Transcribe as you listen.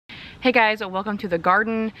Hey guys, welcome to the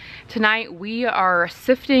garden. Tonight we are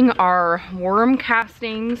sifting our worm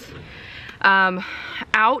castings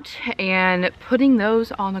out and putting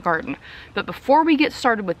those on the garden. But before we get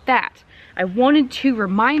started with that, I wanted to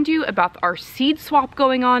remind you about our seed swap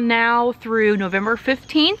going on now through November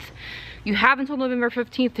 15th. You have until November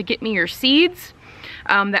 15th to get me your seeds.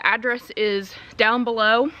 The address is down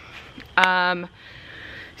below.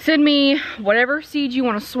 Send me whatever seeds you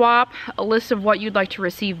want to swap, a list of what you'd like to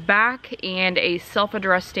receive back, and a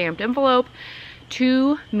self-addressed stamped envelope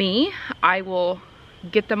to me. I will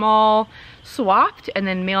get them all swapped and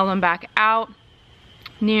then mail them back out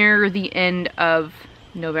near the end of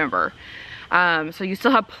November. So you still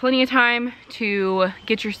have plenty of time to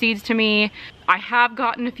get your seeds to me. I have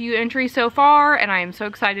gotten a few entries so far, and I am so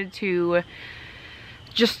excited to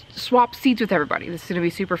just swap seeds with everybody. This is going to be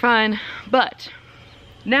super fun. But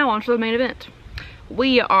now on to the main event.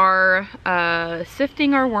 We are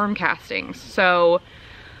sifting our worm castings. So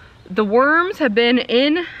the worms have been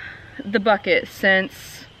in the bucket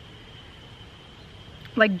since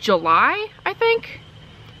like July, I think.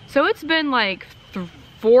 So it's been like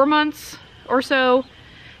 4 months or so.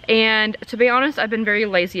 And to be honest, I've been very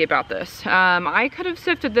lazy about this. I could have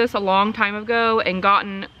sifted this a long time ago and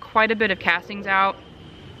gotten quite a bit of castings out,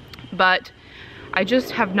 but I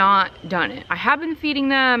just have not done it. I have been feeding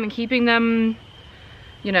them and keeping them,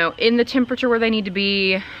 you know, in the temperature where they need to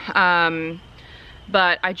be,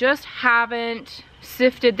 but I just haven't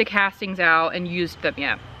sifted the castings out and used them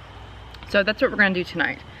yet. So that's what we're gonna do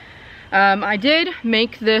tonight. I did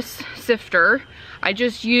make this sifter. I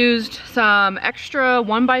just used some extra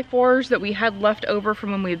 1x4s that we had left over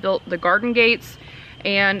from when we built the garden gates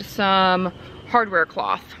and some hardware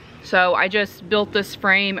cloth. So I just built this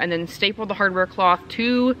frame and then stapled the hardware cloth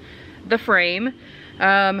to the frame.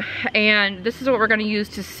 And this is what we're gonna use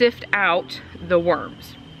to sift out the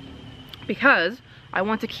worms, because I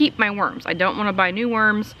want to keep my worms. I don't wanna buy new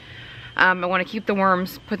worms. I wanna keep the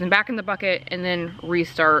worms, put them back in the bucket, and then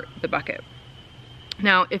restart the bucket.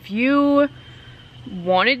 Now, if you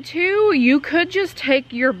wanted to, you could just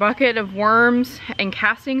take your bucket of worms and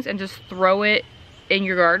castings and just throw it in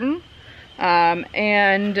your garden.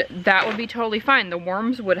 And that would be totally fine. The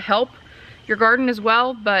worms would help your garden as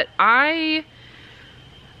well, but I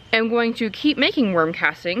am going to keep making worm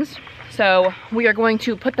castings. So we are going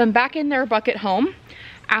to put them back in their bucket home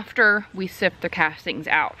after we sift the castings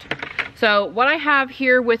out. So what I have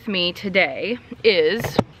here with me today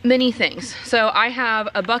is many things. So I have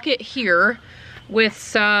a bucket here with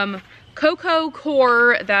some cocoa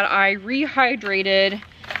coir that I rehydrated,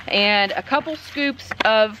 and a couple scoops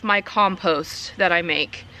of my compost that I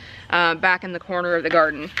make back in the corner of the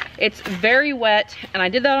garden. It's very wet, and I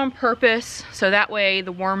did that on purpose so that way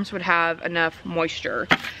the worms would have enough moisture.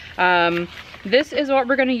 This is what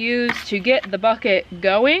we're gonna use to get the bucket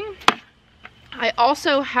going. I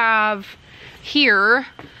also have here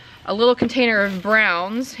a little container of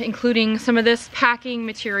browns, including some of this packing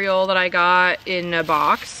material that I got in a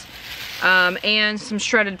box, and some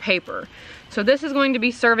shredded paper. So this is going to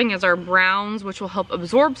be serving as our browns, which will help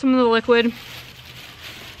absorb some of the liquid.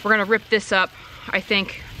 We're gonna rip this up, I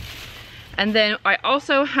think. And then I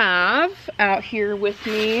also have out here with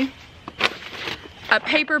me a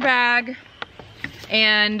paper bag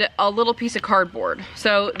and a little piece of cardboard.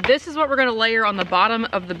 So this is what we're gonna layer on the bottom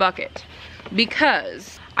of the bucket,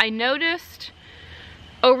 because I noticed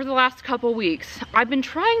over the last couple weeks, I've been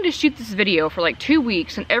trying to shoot this video for like 2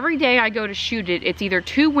 weeks, and every day I go to shoot it, it's either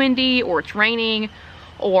too windy or it's raining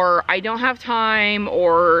or I don't have time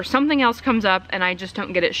or something else comes up and I just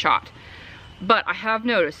don't get it shot. But I have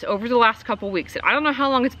noticed over the last couple weeks, and I don't know how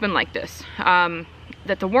long it's been like this,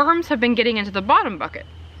 that the worms have been getting into the bottom bucket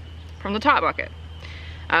from the top bucket.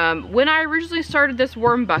 When I originally started this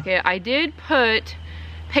worm bucket, I did put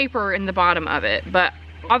paper in the bottom of it, but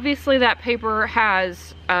obviously that paper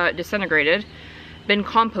has disintegrated, been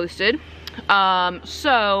composted.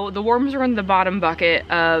 So the worms are in the bottom bucket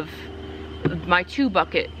of my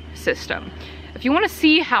 2-bucket system. If you want to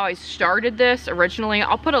see how I started this originally,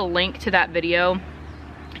 I'll put a link to that video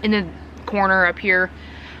in the corner up here.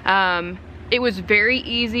 It was very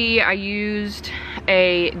easy. I used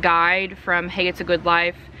a guide from Hey It's a Good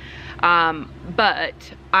Life.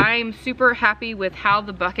 But I'm super happy with how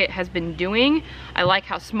the bucket has been doing. I like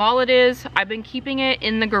how small it is. I've been keeping it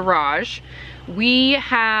in the garage. We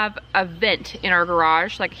have a vent in our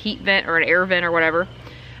garage, like a heat vent or an air vent or whatever.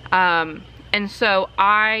 And so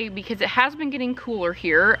because it has been getting cooler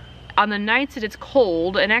here, on the nights that it's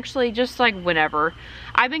cold, and actually just like whenever,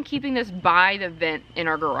 I've been keeping this by the vent in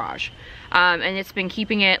our garage. And it's been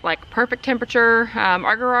keeping it like perfect temperature.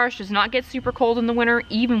 Our garage does not get super cold in the winter,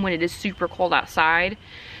 even when it is super cold outside.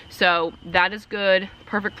 So that is good,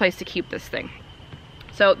 perfect place to keep this thing.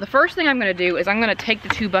 So the first thing I'm gonna do is I'm gonna take the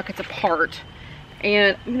 2 buckets apart,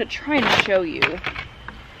 and I'm gonna try and show you.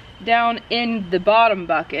 Down in the bottom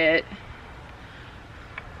bucket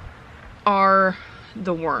are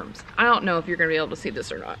the worms. I don't know if you're gonna be able to see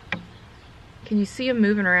this or not. Can you see them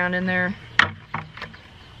moving around in there?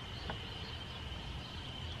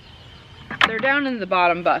 They're down in the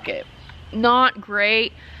bottom bucket. Not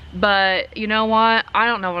great, but you know what? I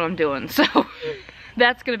don't know what I'm doing, so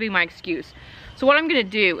that's gonna be my excuse. So what I'm gonna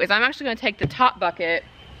do is I'm actually gonna take the top bucket,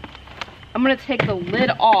 I'm gonna take the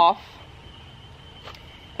lid off,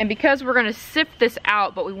 and because we're gonna sift this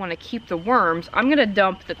out, but we wanna keep the worms, I'm gonna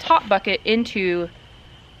dump the top bucket into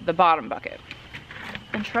the bottom bucket.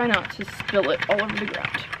 And try not to spill it all over the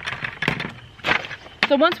ground.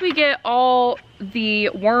 So once we get all the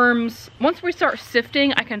worms, once we start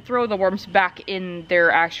sifting, I can throw the worms back in their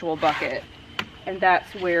actual bucket. And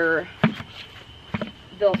that's where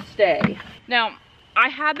they'll stay. Now, I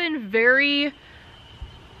have been very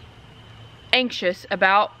anxious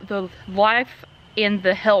about the life and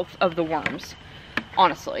the health of the worms,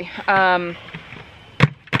 honestly. And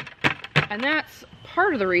that's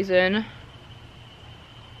part of the reason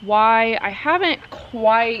why I haven't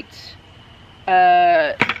quite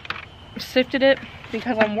sifted it,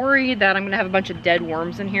 because I'm worried that I'm gonna have a bunch of dead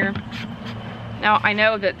worms in here. Now, I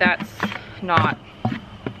know that that's not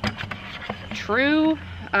true.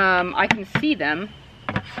 I can see them.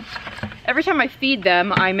 Every time I feed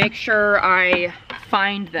them, I make sure I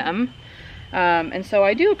find them. And so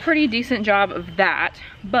I do a pretty decent job of that,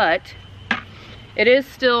 but it is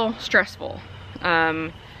still stressful.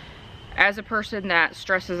 As a person that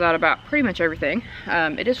stresses out about pretty much everything,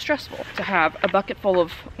 it is stressful to have a bucket full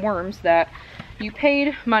of worms that you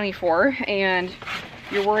paid money for and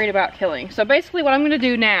you're worried about killing. So basically what I'm gonna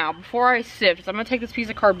do now, before I sift, is I'm gonna take this piece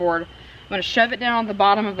of cardboard, I'm gonna shove it down on the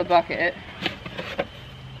bottom of the bucket.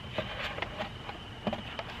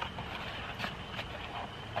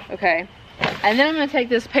 Okay, and then I'm gonna take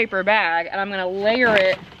this paper bag and I'm gonna layer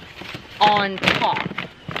it on top.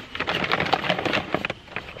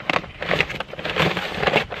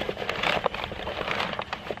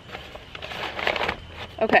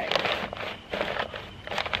 Okay,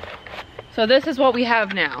 so this is what we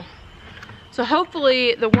have now. So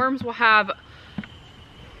hopefully the worms will have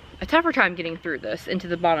a tougher time getting through this into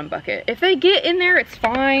the bottom bucket. If they get in there, it's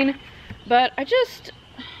fine, but I just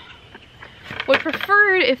would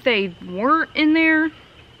prefer it if they weren't in there.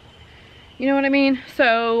 You know what I mean?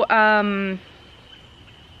 So,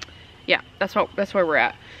 yeah, that's where we're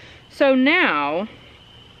at. So now,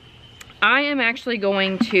 I am actually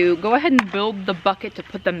going to go ahead and build the bucket to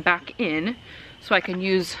put them back in, so I can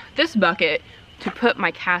use this bucket to put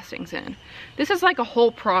my castings in. This is like a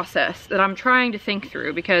whole process that I'm trying to think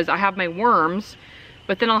through, because I have my worms,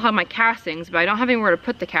 but then I'll have my castings, but I don't have anywhere to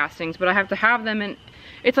put the castings, but I have to have them in.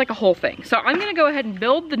 It's like a whole thing. So I'm gonna go ahead and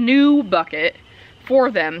build the new bucket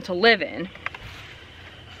for them to live in,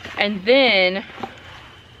 and then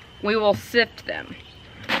we will sift them.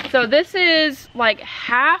 So this is like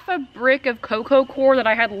half a brick of cocoa coir that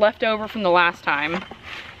I had left over from the last time,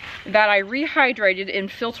 that I rehydrated in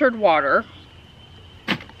filtered water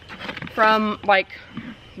from like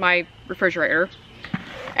my refrigerator.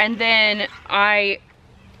 And then I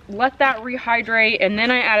let that rehydrate, and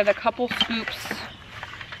then I added a couple scoops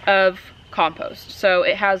of compost. So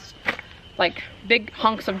it has like big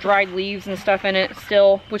hunks of dried leaves and stuff in it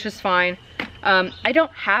still, which is fine. I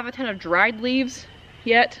don't have a ton of dried leaves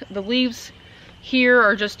yet. The leaves here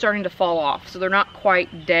are just starting to fall off, so they're not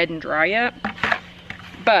quite dead and dry yet,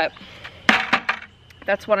 but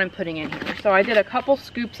that's what I'm putting in here. So I did a couple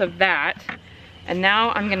scoops of that, and now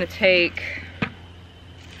I'm gonna take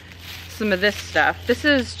some of this stuff. This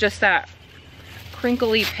is just that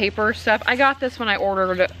crinkly paper stuff. I got this when I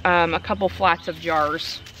ordered a couple flats of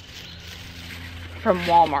jars from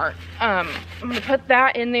Walmart. I'm gonna put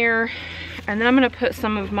that in there, and then I'm gonna put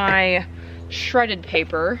some of my shredded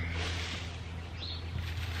paper.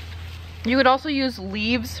 You could also use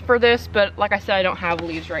leaves for this, but like I said, I don't have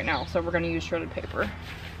leaves right now, so we're gonna use shredded paper.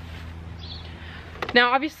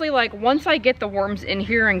 Now obviously, like once I get the worms in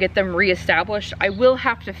here and get them reestablished, I will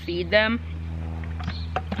have to feed them.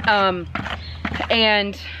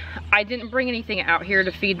 And I didn't bring anything out here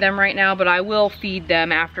to feed them right now, but I will feed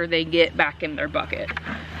them after they get back in their bucket.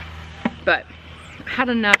 But I had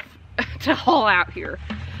enough to haul out here.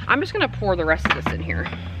 I'm just gonna pour the rest of this in here.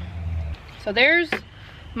 So there's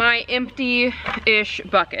my empty-ish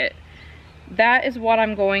bucket. That is what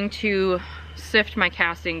I'm going to sift my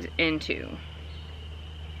castings into.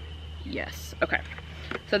 Yes, okay.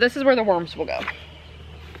 So this is where the worms will go.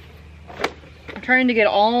 I'm trying to get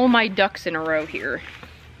all my ducks in a row here.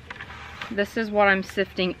 This is what I'm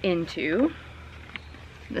sifting into.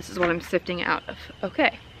 This is what I'm sifting out of.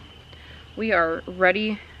 Okay, we are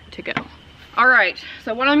ready to go. All right,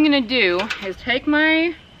 so what I'm gonna do is take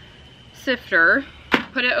my sifter,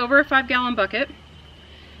 put it over a 5-gallon bucket.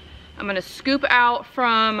 I'm gonna scoop out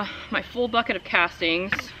from my full bucket of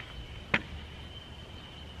castings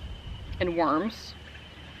and worms.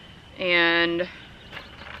 And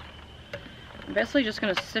I'm basically just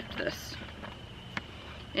gonna sift this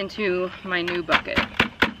into my new bucket.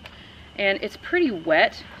 And it's pretty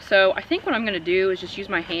wet, so I think what I'm gonna do is just use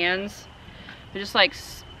my hands to just like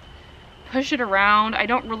push it around. I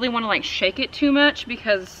don't really wanna like shake it too much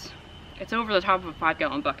because it's over the top of a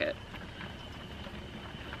 5-gallon bucket.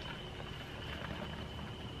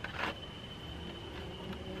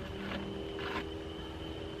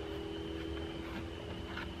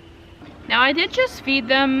 Now I did just feed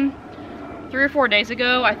them 3 or 4 days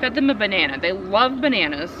ago. I fed them a banana. They love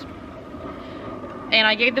bananas. And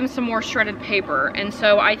I gave them some more shredded paper. And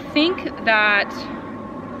so I think that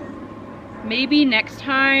maybe next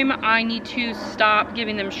time I need to stop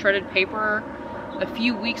giving them shredded paper a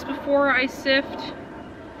few weeks before I sift.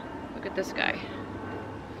 Look at this guy,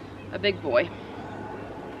 a big boy.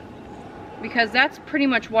 Because that's pretty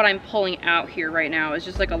much what I'm pulling out here right now, is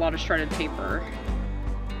just like a lot of shredded paper.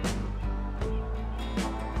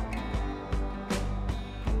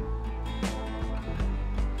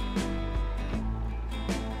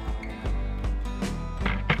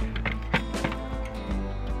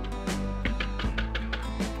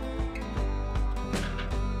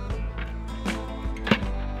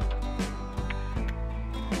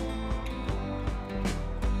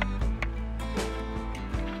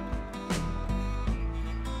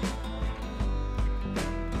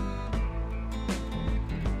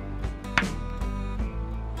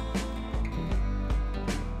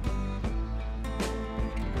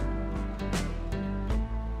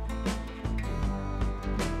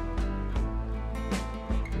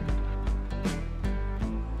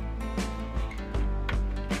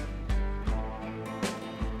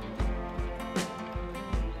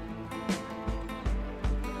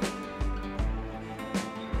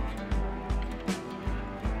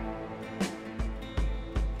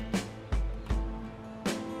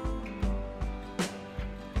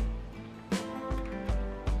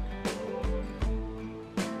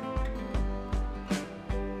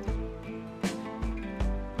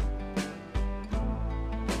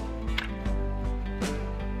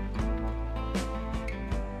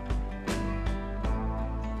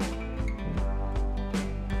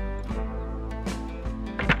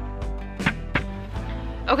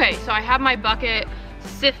 Okay, so I have my bucket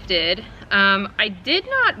sifted. I did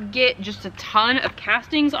not get just a ton of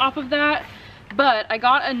castings off of that, but I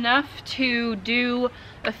got enough to do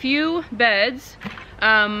a few beds.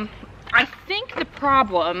 I think the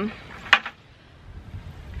problem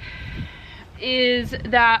is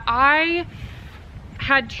that I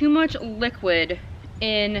had too much liquid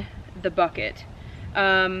in the bucket.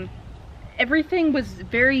 Everything was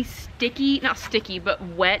very sticky, not sticky, but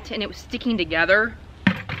wet, and it was sticking together.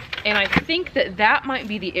 And I think that that might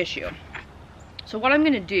be the issue. So what I'm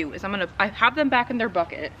gonna do is I have them back in their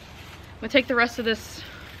bucket. I'm gonna take the rest of this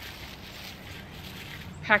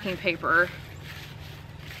packing paper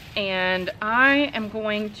and I am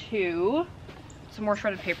going to put some more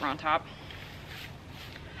shredded paper on top.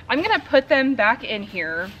 I'm gonna put them back in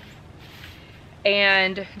here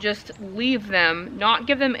and just leave them, not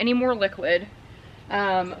give them any more liquid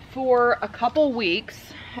for a couple weeks.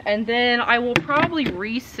 And then I will probably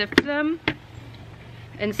re-sift them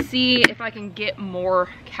and see if I can get more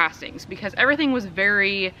castings, because everything was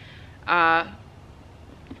very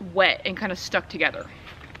wet and kind of stuck together.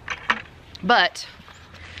 But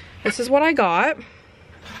this is what I got.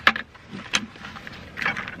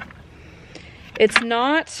 It's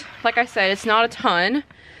not, like I said, it's not a ton,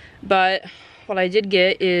 but what I did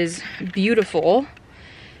get is beautiful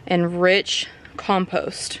and rich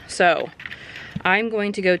compost. So I'm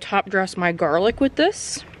going to go top dress my garlic with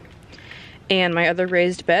this and my other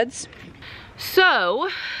raised beds. So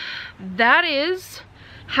that is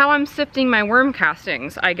how I'm sifting my worm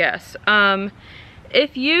castings, I guess.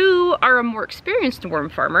 If you are a more experienced worm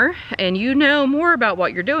farmer and you know more about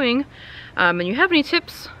what you're doing and you have any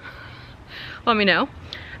tips, let me know.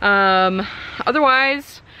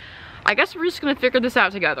 Otherwise, I guess we're just gonna figure this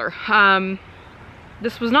out together.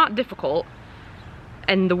 this was not difficult,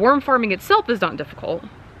 and the worm farming itself is not difficult,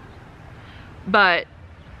 but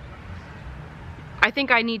I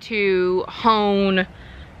think I need to hone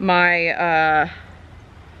my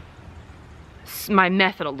my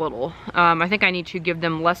method a little. I think I need to give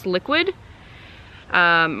them less liquid,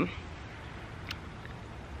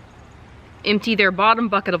 empty their bottom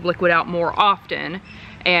bucket of liquid out more often,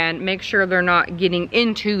 and make sure they're not getting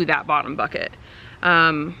into that bottom bucket.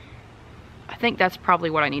 I think that's probably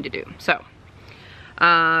what I need to do. So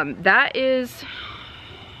that's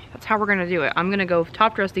how we're gonna do it. I'm gonna go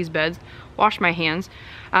top dress these beds, wash my hands.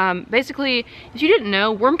 Basically, if you didn't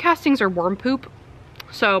know, worm castings are worm poop.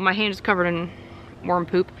 So my hand is covered in worm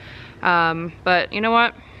poop. But you know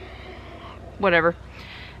what? Whatever.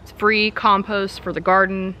 It's free compost for the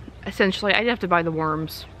garden. Essentially, I'd have to buy the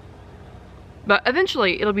worms. But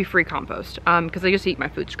eventually, it'll be free compost because they just eat my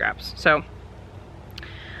food scraps. So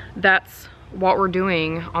that's what we're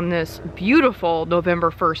doing on this beautiful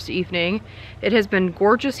November 1st evening. It has been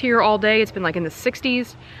gorgeous here all day. It's been like in the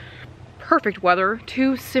 60s. Perfect weather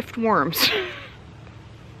to sift worms.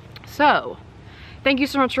 So, thank you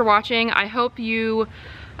so much for watching. I hope you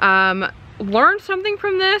learned something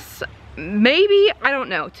from this. Maybe, I don't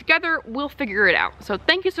know. Together, we'll figure it out. So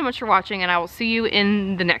thank you so much for watching, and I will see you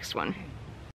in the next one.